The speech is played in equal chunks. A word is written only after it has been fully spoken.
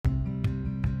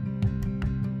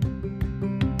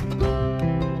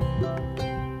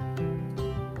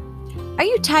Are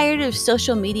you tired of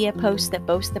social media posts that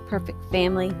boast the perfect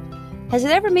family? Has it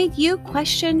ever made you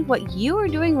question what you are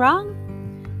doing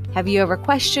wrong? Have you ever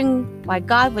questioned why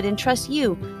God would entrust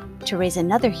you to raise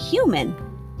another human,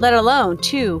 let alone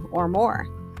two or more?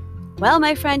 Well,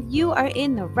 my friend, you are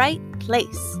in the right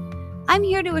place. I'm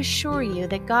here to assure you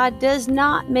that God does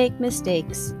not make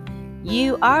mistakes.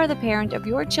 You are the parent of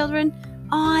your children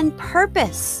on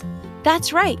purpose.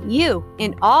 That's right, you,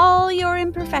 in all your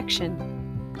imperfection.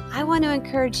 I want to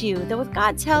encourage you that with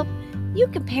God's help, you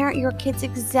can parent your kids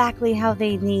exactly how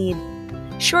they need.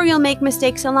 Sure, you'll make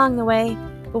mistakes along the way,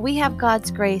 but we have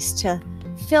God's grace to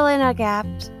fill in our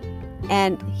gaps,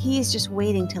 and He's just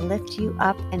waiting to lift you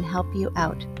up and help you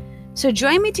out. So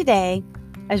join me today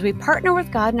as we partner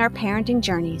with God in our parenting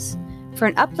journeys for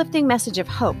an uplifting message of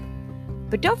hope.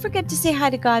 But don't forget to say hi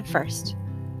to God first.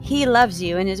 He loves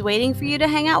you and is waiting for you to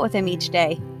hang out with Him each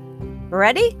day.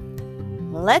 Ready?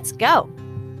 Let's go.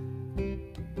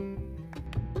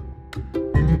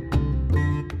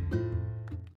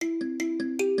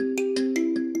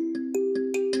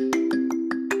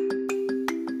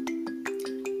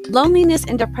 Loneliness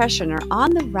and depression are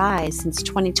on the rise since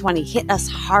 2020 hit us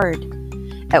hard.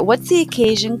 At What's the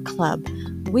Occasion Club,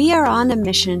 we are on a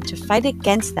mission to fight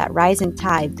against that rising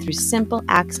tide through simple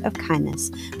acts of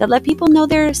kindness that let people know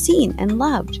they're seen and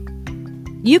loved.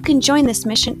 You can join this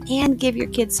mission and give your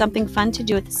kids something fun to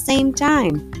do at the same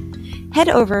time. Head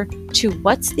over to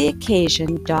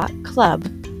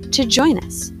whatstheoccasion.club to join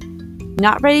us.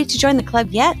 Not ready to join the club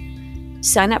yet?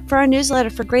 Sign up for our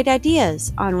newsletter for great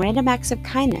ideas on random acts of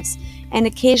kindness and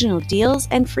occasional deals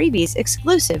and freebies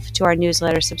exclusive to our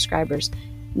newsletter subscribers.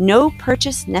 No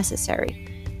purchase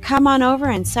necessary. Come on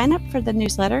over and sign up for the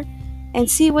newsletter and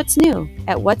see what's new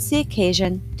at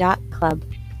whatstheoccasion.club.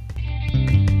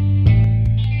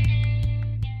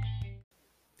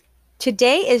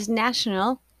 Today is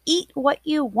National Eat What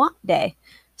You Want Day,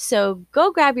 so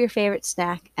go grab your favorite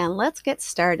snack and let's get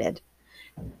started.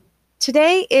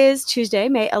 Today is Tuesday,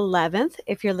 May 11th.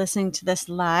 If you're listening to this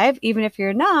live, even if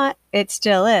you're not, it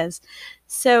still is.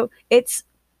 So it's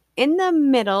in the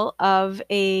middle of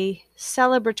a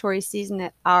celebratory season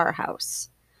at our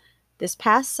house. This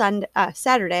past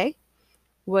Saturday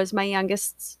was my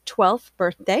youngest's 12th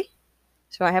birthday.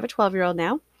 So I have a 12-year-old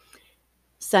now.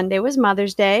 Sunday was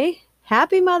Mother's Day.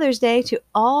 Happy Mother's Day to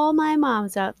all my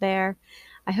moms out there.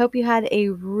 I hope you had a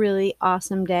really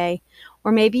awesome day.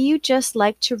 Or maybe you just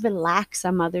like to relax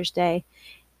on Mother's Day.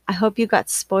 I hope you got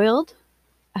spoiled.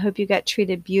 I hope you got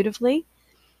treated beautifully,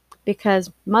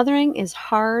 because mothering is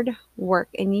hard work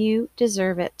and you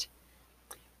deserve it.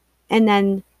 And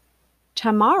then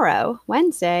tomorrow,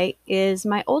 Wednesday, is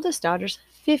my oldest daughter's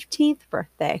 15th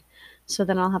birthday. So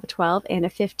then I'll have a 12 and a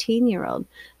 15-year-old.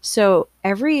 So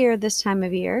every year this time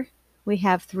of year, we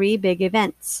have 3 big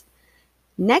events.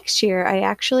 Next year, I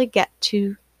actually get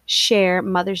to share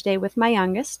Mother's Day with my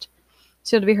youngest.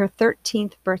 So it'll be her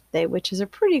 13th birthday, which is a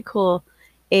pretty cool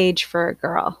age for a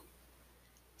girl.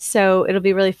 So it'll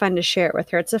be really fun to share it with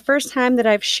her. It's the first time that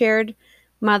I've shared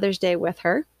Mother's Day with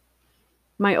her.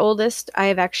 My oldest, I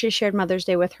have actually shared Mother's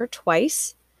Day with her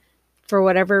twice. For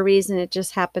whatever reason, it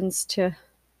just happens to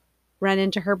run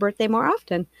into her birthday more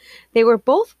often. They were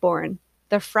both born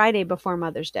the Friday before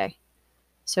Mother's Day.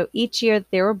 So each year that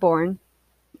they were born,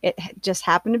 it just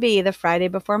happened to be the Friday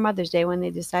before Mother's Day when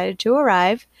they decided to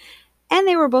arrive, and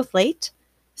they were both late.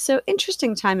 So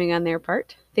interesting timing on their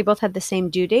part. They both had the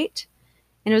same due date,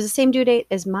 and it was the same due date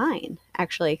as mine,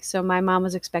 actually. So my mom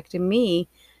was expecting me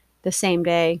the same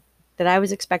day that I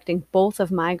was expecting both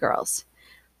of my girls.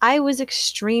 I was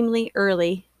extremely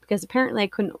early because apparently I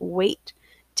couldn't wait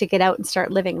to get out and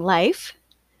start living life.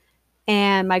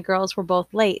 And my girls were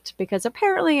both late because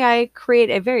apparently I create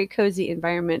a very cozy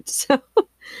environment. So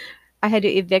I had to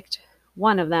evict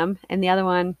one of them, and the other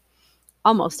one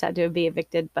almost had to be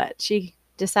evicted, but she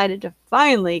decided to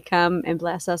finally come and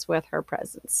bless us with her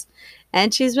presence.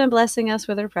 And she's been blessing us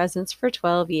with her presence for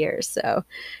 12 years. So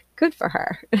good for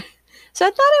her. So I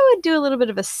thought I would do a little bit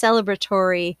of a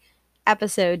celebratory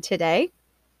episode today.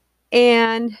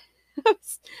 And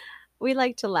we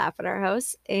like to laugh at our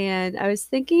house. And I was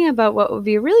thinking about what would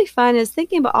be really fun is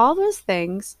thinking about all those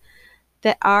things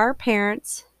that our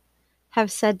parents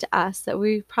have said to us that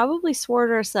we probably swore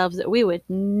to ourselves that we would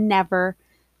never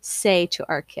say to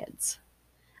our kids.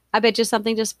 I bet you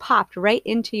something just popped right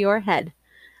into your head.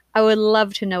 I would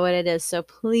love to know what it is. So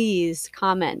please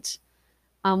comment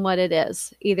on what it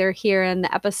is, either here in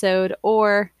the episode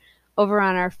or over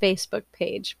on our Facebook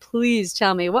page. Please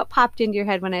tell me what popped into your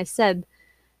head when I said,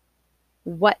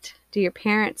 what did your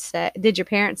parents say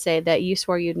that you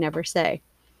swore you'd never say?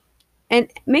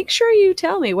 And make sure you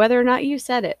tell me whether or not you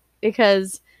said it.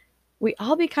 because we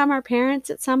all become our parents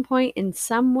at some point in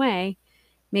some way.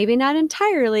 Maybe not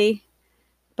entirely,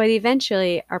 but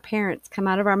eventually our parents come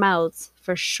out of our mouths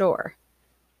for sure.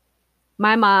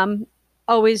 My mom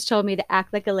always told me to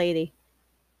act like a lady.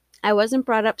 I wasn't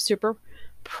brought up super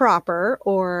proper,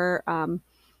 or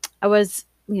I was,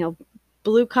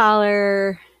 blue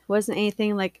collar, wasn't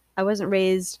anything like, I wasn't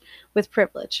raised with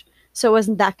privilege. So it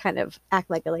wasn't that kind of act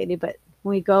like a lady. But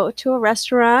when we go to a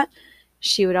restaurant,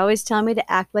 she would always tell me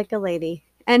to act like a lady.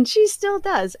 And she still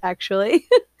does, actually.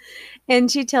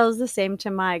 And she tells the same to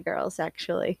my girls,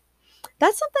 actually.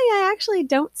 That's something I actually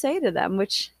don't say to them,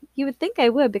 which you would think I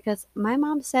would, because my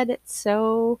mom said it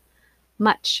so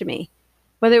much to me.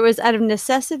 Whether it was out of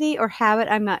necessity or habit,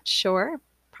 I'm not sure.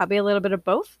 Probably a little bit of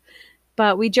both,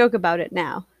 but we joke about it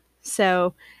now.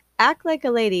 So, act like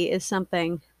a lady is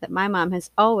something that my mom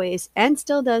has always and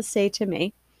still does say to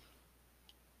me.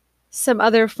 Some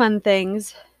other fun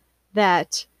things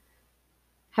that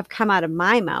have come out of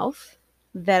my mouth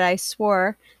that I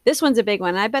swore, this one's a big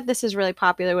one. I bet this is really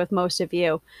popular with most of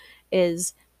you,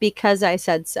 is because I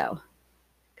said so.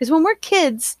 Because when we're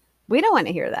kids, we don't want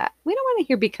to hear that. We don't want to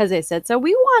hear because I said so.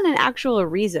 We want an actual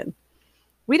reason.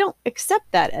 We don't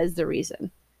accept that as the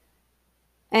reason.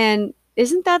 And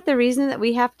isn't that the reason that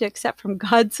we have to accept from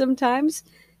God sometimes?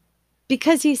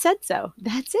 Because he said so.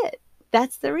 That's it.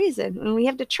 That's the reason. And we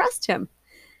have to trust him.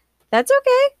 That's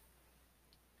okay.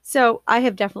 So I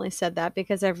have definitely said that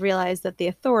because I've realized that the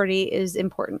authority is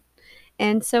important.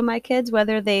 And so my kids,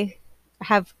 whether they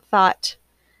have thought,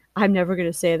 I'm never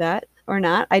going to say that or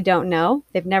not, I don't know.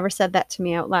 They've never said that to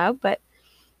me out loud, but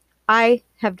I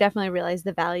have definitely realized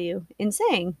the value in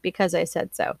saying because I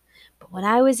said so. But when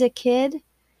I was a kid,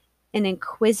 an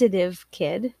inquisitive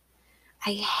kid,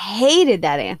 I hated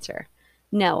that answer.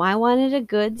 No, I wanted a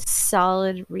good,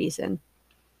 solid reason.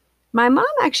 My mom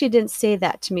actually didn't say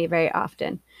that to me very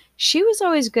often. She was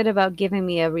always good about giving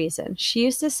me a reason. She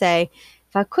used to say,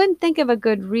 if I couldn't think of a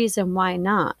good reason why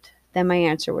not, then my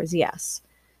answer was yes.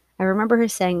 I remember her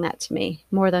saying that to me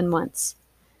more than once.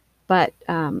 But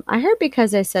I heard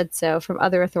because I said so from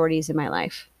other authorities in my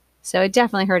life. So I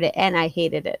definitely heard it and I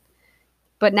hated it.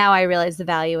 But now I realize the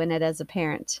value in it as a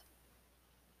parent.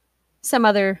 Some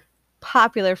other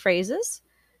popular phrases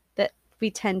that we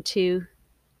tend to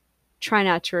try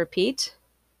not to repeat.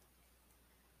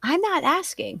 I'm not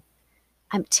asking,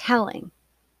 I'm telling.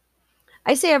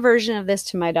 I say a version of this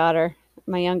to my daughter,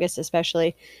 my youngest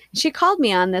especially. She called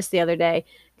me on this the other day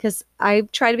because I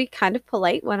try to be kind of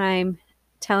polite when I'm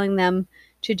telling them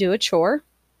to do a chore.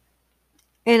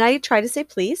 And I try to say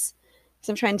please because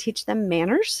I'm trying to teach them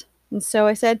manners. And so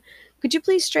I said, could you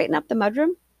please straighten up the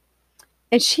mudroom?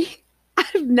 And she,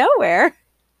 out of nowhere,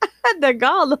 had the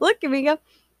gall to look at me and go,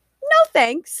 no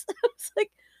thanks. I was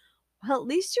like, well, at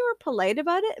least you were polite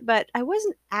about it, but I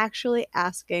wasn't actually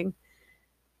asking.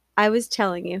 I was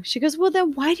telling you. She goes, well,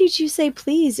 then why did you say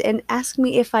please and ask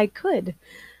me if I could?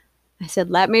 I said,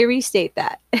 let me restate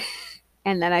that.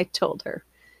 And then I told her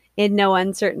in no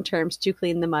uncertain terms to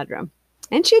clean the mudroom.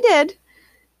 And she did.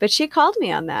 But she called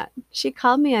me on that. She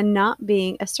called me on not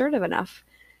being assertive enough.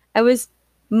 I was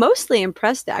mostly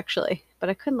impressed, actually,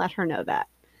 but I couldn't let her know that.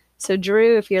 So,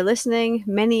 Drew, if you're listening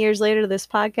many years later to this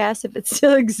podcast, if it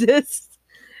still exists,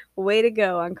 way to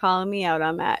go on calling me out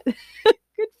on that.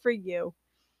 Good for you.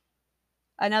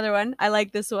 Another one. I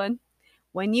like this one.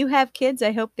 When you have kids,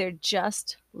 I hope they're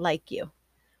just like you.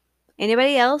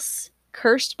 Anybody else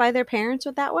cursed by their parents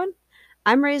with that one?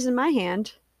 I'm raising my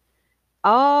hand.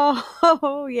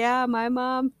 Oh, yeah, my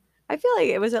mom. I feel like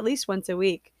it was at least once a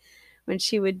week when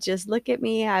she would just look at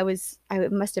me. I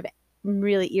must have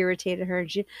really irritated her.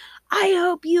 I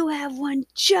hope you have one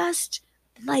just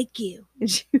like you.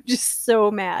 And she was just so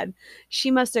mad.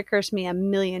 She must have cursed me a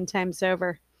million times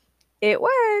over. It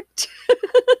worked.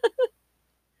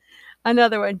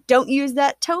 Another one. Don't use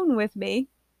that tone with me.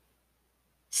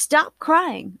 Stop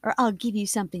crying or I'll give you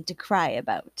something to cry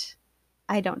about.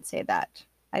 I don't say that.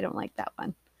 I don't like that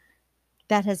one.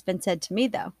 That has been said to me,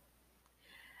 though.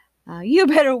 You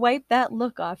better wipe that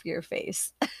look off your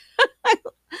face.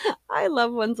 I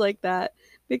love ones like that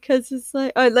because it's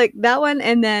like, oh, like that one.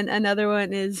 And then another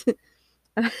one is,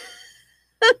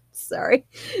 sorry,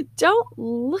 don't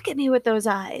look at me with those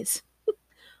eyes.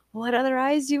 What other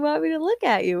eyes do you want me to look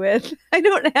at you with? I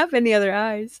don't have any other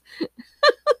eyes.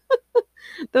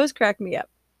 Those crack me up.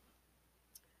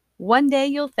 One day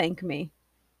you'll thank me.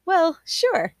 Well,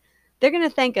 sure. They're going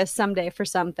to thank us someday for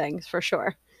some things, for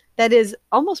sure. That is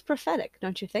almost prophetic,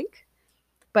 don't you think?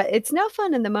 But it's no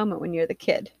fun in the moment when you're the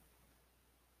kid.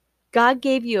 God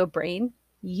gave you a brain.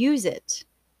 Use it.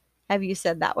 Have you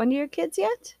said that one to your kids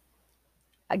yet?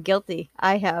 Guilty.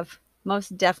 I have,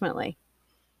 most definitely.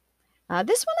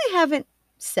 This one I haven't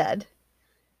said,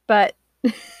 but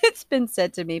it's been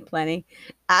said to me plenty.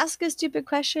 Ask a stupid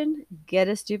question, get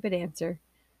a stupid answer.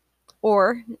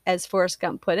 Or, as Forrest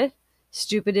Gump put it,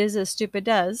 stupid is as stupid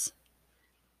does.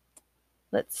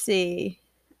 Let's see.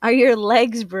 Are your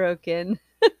legs broken?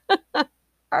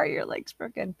 Are your legs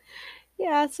broken?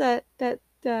 Yeah, it's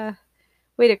that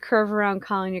way to curve around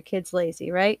calling your kids lazy,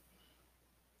 right?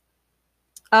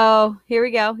 Oh, here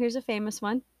we go. Here's a famous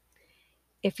one.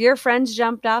 If your friends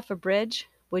jumped off a bridge,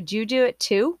 would you do it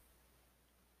too?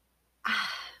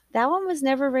 That one was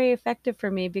never very effective for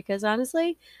me because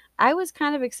honestly, I was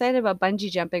kind of excited about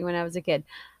bungee jumping when I was a kid.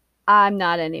 I'm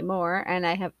not anymore, and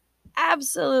I have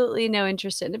absolutely no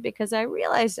interest in it because I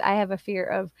realized I have a fear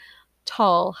of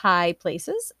tall, high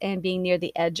places and being near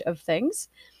the edge of things.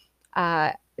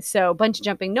 Uh, so bungee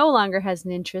jumping no longer has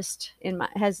an interest in my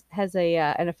has a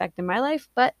an effect in my life.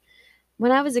 But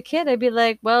when I was a kid, I'd be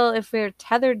like, well, if we're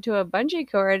tethered to a bungee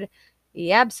cord,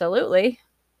 yeah, absolutely,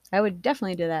 I would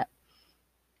definitely do that.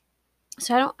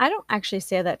 So I don't actually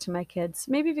say that to my kids.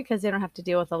 Maybe because they don't have to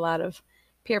deal with a lot of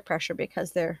peer pressure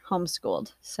because they're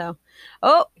homeschooled. So,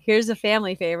 oh, here's a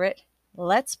family favorite.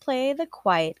 Let's play the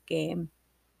quiet game.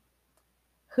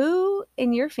 Who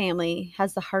in your family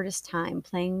has the hardest time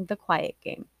playing the quiet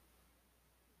game?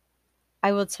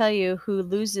 I will tell you who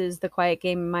loses the quiet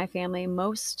game in my family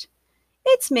most.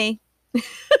 It's me.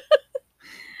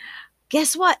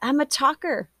 Guess what? I'm a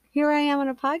talker. Here I am on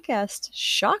a podcast.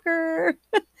 Shocker.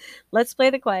 Let's play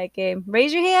the quiet game.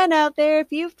 Raise your hand out there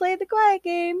if you've played the quiet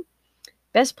game.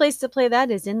 Best place to play that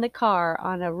is in the car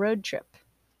on a road trip.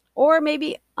 Or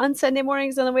maybe on Sunday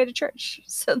mornings on the way to church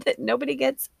so that nobody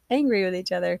gets angry with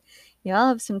each other. You all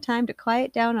have some time to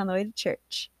quiet down on the way to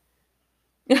church.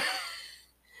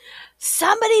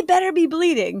 Somebody better be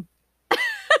bleeding.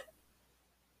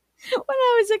 When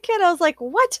I was a kid, I was like,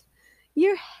 what?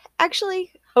 You're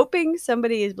actually hoping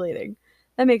somebody is bleeding.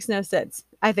 That makes no sense.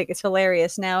 I think it's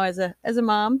hilarious now as a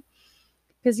mom.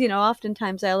 Because,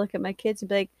 oftentimes I look at my kids and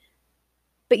be like,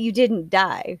 but you didn't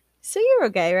die. So you're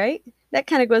okay, right? That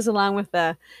kind of goes along with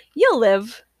the you'll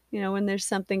live, when there's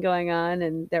something going on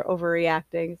and they're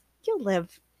overreacting. You'll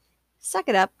live. Suck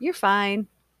it up. You're fine.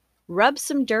 Rub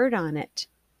some dirt on it.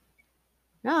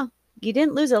 No, you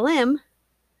didn't lose a limb.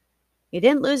 You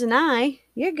didn't lose an eye.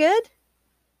 You're good.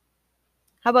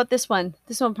 How about this one?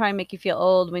 This one will probably make you feel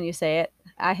old when you say it.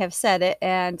 I have said it,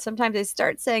 and sometimes I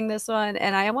start saying this one,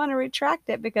 and I want to retract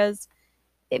it because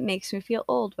it makes me feel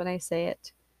old when I say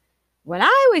it. When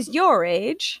I was your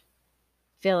age,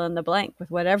 fill in the blank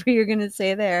with whatever you're going to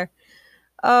say there.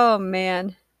 Oh,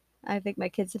 man. I think my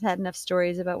kids have had enough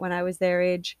stories about when I was their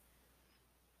age.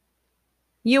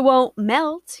 You won't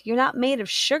melt. You're not made of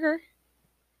sugar.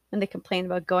 When they complain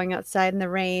about going outside in the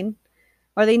rain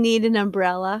or they need an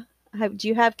umbrella. Do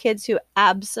you have kids who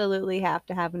absolutely have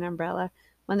to have an umbrella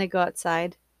when they go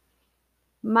outside?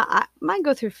 Mine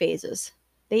go through phases.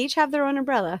 They each have their own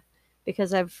umbrella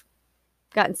because I've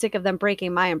gotten sick of them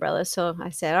breaking my umbrella. So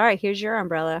I said, all right, here's your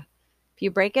umbrella. If you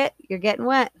break it, you're getting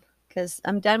wet because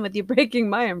I'm done with you breaking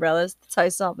my umbrellas. That's how I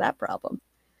solved that problem.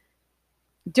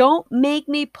 Don't make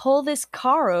me pull this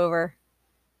car over.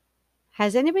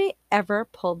 Has anybody ever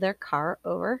pulled their car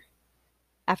over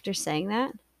after saying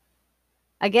that?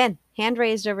 Again, hand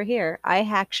raised over here. I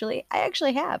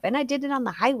actually have, and I did it on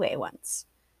the highway once.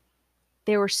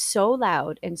 They were so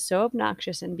loud and so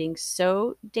obnoxious and being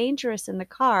so dangerous in the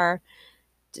car,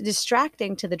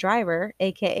 distracting to the driver,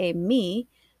 aka me,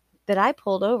 that I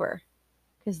pulled over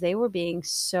because they were being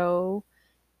so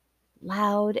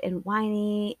loud and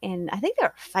whiny, and I think they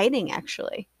were fighting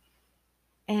actually.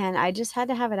 And I just had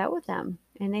to have it out with them,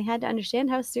 and they had to understand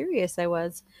how serious I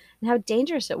was and how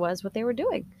dangerous it was what they were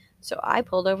doing. So I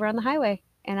pulled over on the highway,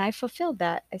 and I fulfilled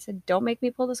that. I said, "Don't make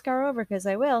me pull this car over because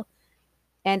I will."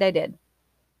 And I did.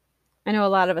 I know a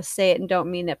lot of us say it and don't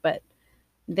mean it, but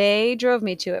they drove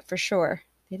me to it for sure.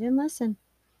 They didn't listen.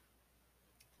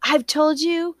 I've told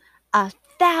you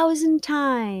 1,000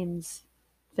 times.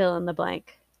 Fill in the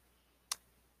blank.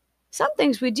 Some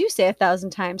things we do say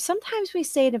 1,000 times. Sometimes we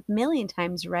say it 1,000,000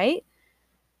 times, right?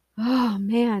 Oh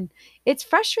man, it's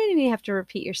frustrating when you have to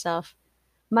repeat yourself.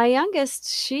 My youngest,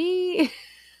 she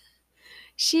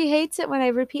she hates it when I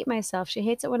repeat myself. She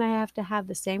hates it when I have to have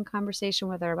the same conversation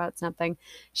with her about something.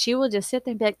 She will just sit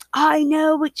there and be like, "I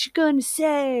know what you're going to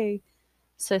say."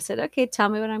 So I said, "Okay, tell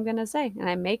me what I'm going to say." And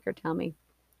I make her tell me.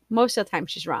 Most of the time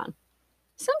she's wrong.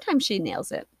 Sometimes she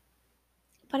nails it.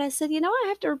 But I said, I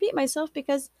have to repeat myself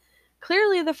because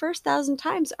clearly the first 1,000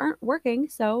 times aren't working.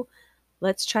 So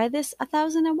let's try this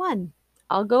 1,001.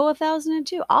 I'll go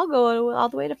 1,002. I'll go all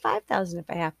the way to 5,000 if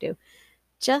I have to,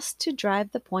 just to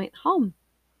drive the point home.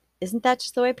 Isn't that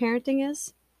just the way parenting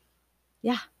is?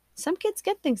 Yeah, some kids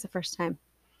get things the first time.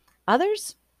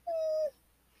 Others,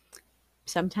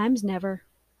 sometimes never.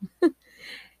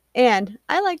 And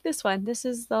I like this one. This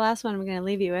is the last one I'm going to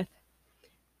leave you with.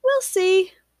 We'll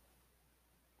see.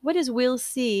 What does we'll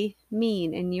see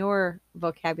mean in your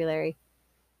vocabulary?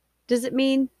 Does it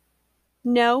mean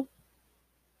no?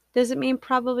 Does it mean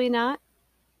probably not?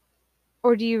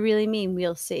 Or do you really mean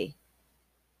we'll see?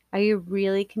 Are you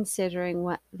really considering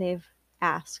what they've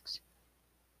asked?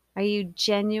 Are you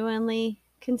genuinely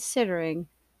considering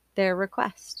their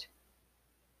request?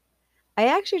 I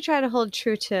actually try to hold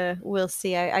true to we'll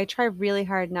see. I try really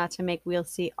hard not to make we'll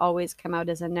see always come out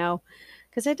as a no,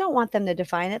 because I don't want them to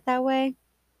define it that way.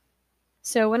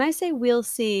 So when I say we'll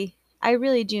see, I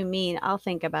really do mean I'll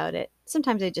think about it.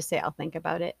 Sometimes I just say I'll think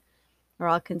about it, or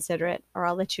I'll consider it, or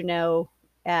I'll let you know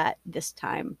at this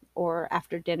time, or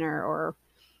after dinner, or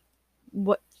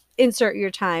what, insert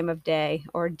your time of day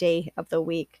or day of the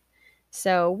week.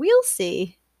 So we'll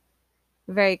see.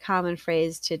 Very common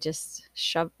phrase to just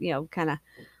shove, kind of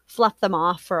fluff them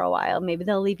off for a while. Maybe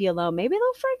they'll leave you alone. Maybe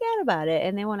they'll forget about it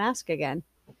and they won't ask again.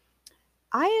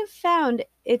 I have found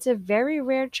it's a very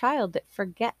rare child that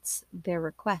forgets their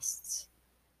requests.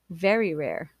 Very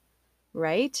rare,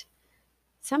 right?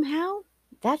 Somehow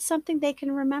that's something they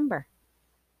can remember.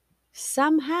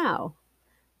 Somehow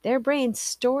their brain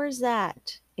stores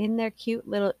that in their cute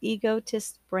little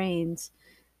egotist brains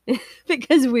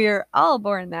because we are all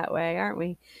born that way, aren't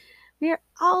we? We are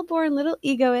all born little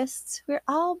egoists. We're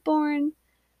all born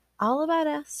all about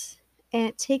us. And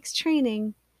it takes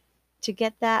training to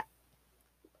get that.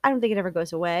 I don't think it ever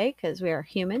goes away because we are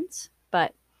humans,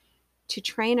 but to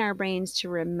train our brains to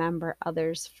remember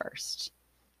others first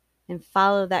and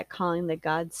follow that calling that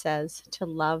God says to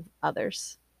love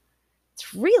others.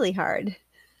 It's really hard.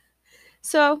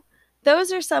 So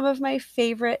those are some of my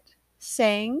favorite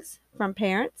sayings from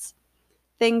parents,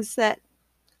 things that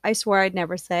I swore I'd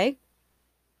never say,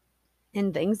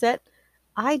 and things that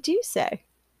I do say.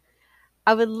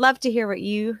 I would love to hear what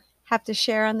you have to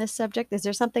share on this subject. Is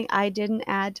there something I didn't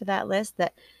add to that list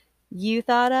that you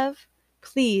thought of?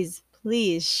 Please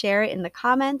share it in the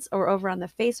comments or over on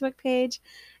the Facebook page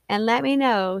and let me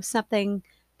know something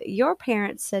that your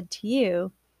parents said to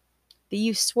you that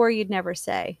you swore you'd never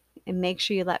say. And make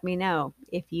sure you let me know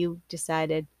if you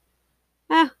decided,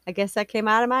 I guess that came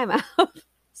out of my mouth.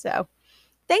 So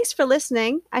thanks for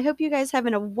listening. I hope you guys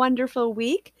having a wonderful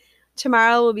week.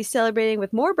 Tomorrow we'll be celebrating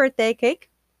with more birthday cake.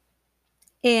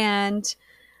 And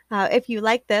if you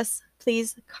like this,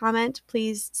 please comment,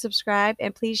 please subscribe,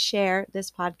 and please share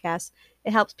this podcast.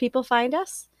 It helps people find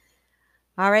us.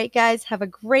 All right, guys, have a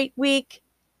great week.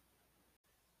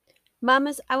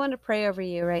 Mamas, I want to pray over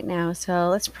you right now, so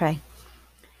let's pray.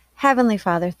 Heavenly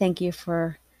Father, thank you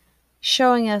for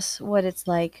showing us what it's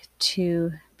like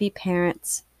to be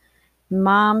parents,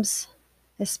 moms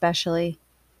especially.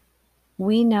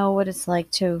 We know what it's like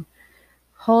to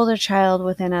hold a child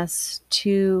within us,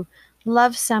 to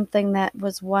love something that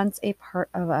was once a part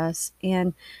of us,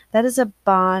 and that is a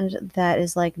bond that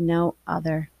is like no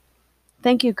other.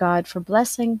 Thank you, God, for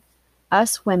blessing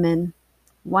us women,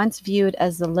 once viewed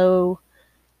as the low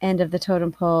end of the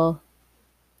totem pole.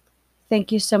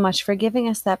 Thank you so much for giving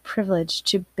us that privilege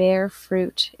to bear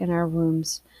fruit in our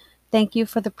wombs. Thank you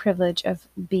for the privilege of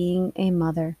being a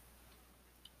mother.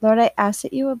 Lord, I ask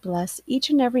that you would bless each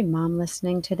and every mom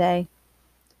listening today,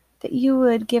 that you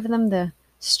would give them the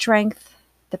strength,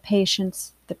 the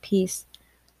patience, the peace,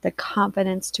 the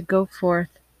confidence to go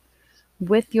forth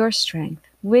with your strength,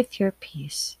 with your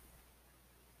peace,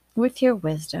 with your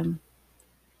wisdom,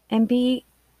 and be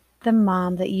the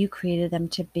mom that you created them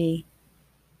to be.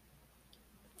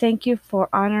 Thank you for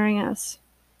honoring us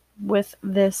with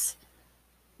this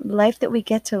life that we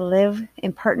get to live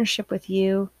in partnership with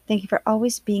you. Thank you for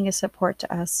always being a support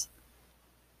to us.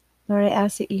 Lord, I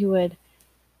ask that you would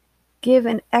give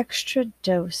an extra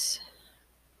dose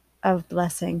of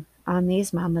blessing on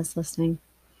these mamas listening.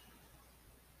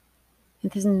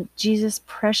 It is in Jesus'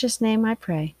 precious name I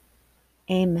pray.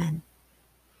 Amen.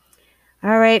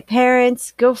 All right,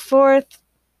 parents, go forth.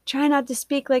 Try not to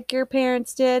speak like your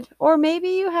parents did. Or maybe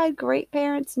you had great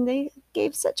parents and they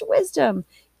gave such wisdom.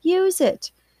 Use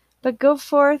it. But go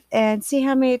forth and see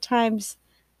how many times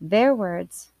their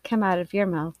words come out of your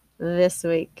mouth this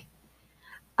week.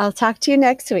 I'll talk to you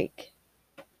next week.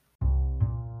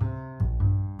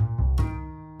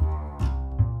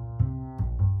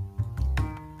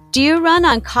 Do you run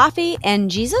on coffee and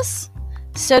Jesus?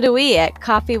 So do we at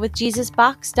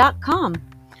coffeewithjesusbox.com.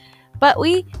 But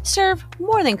we serve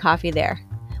more than coffee there.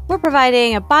 We're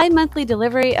providing a bi-monthly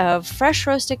delivery of fresh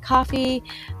roasted coffee,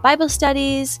 Bible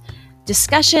studies,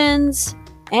 discussions,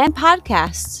 and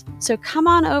podcasts. So come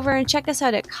on over and check us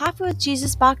out at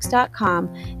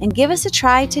coffeewithjesusbox.com and give us a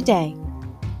try today.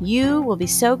 You will be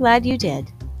so glad you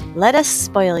did. Let us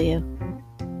spoil you.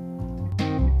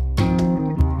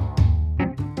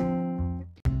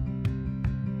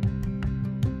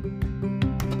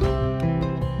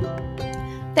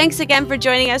 Thanks again for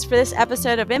joining us for this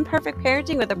episode of Imperfect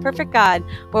Parenting with a Perfect God,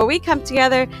 where we come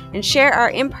together and share our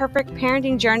imperfect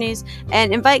parenting journeys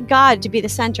and invite God to be the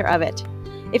center of it.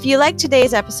 If you liked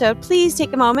today's episode, please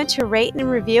take a moment to rate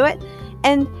and review it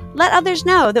and let others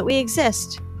know that we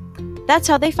exist. That's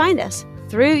how they find us,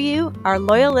 through you, our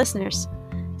loyal listeners.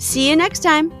 See you next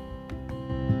time.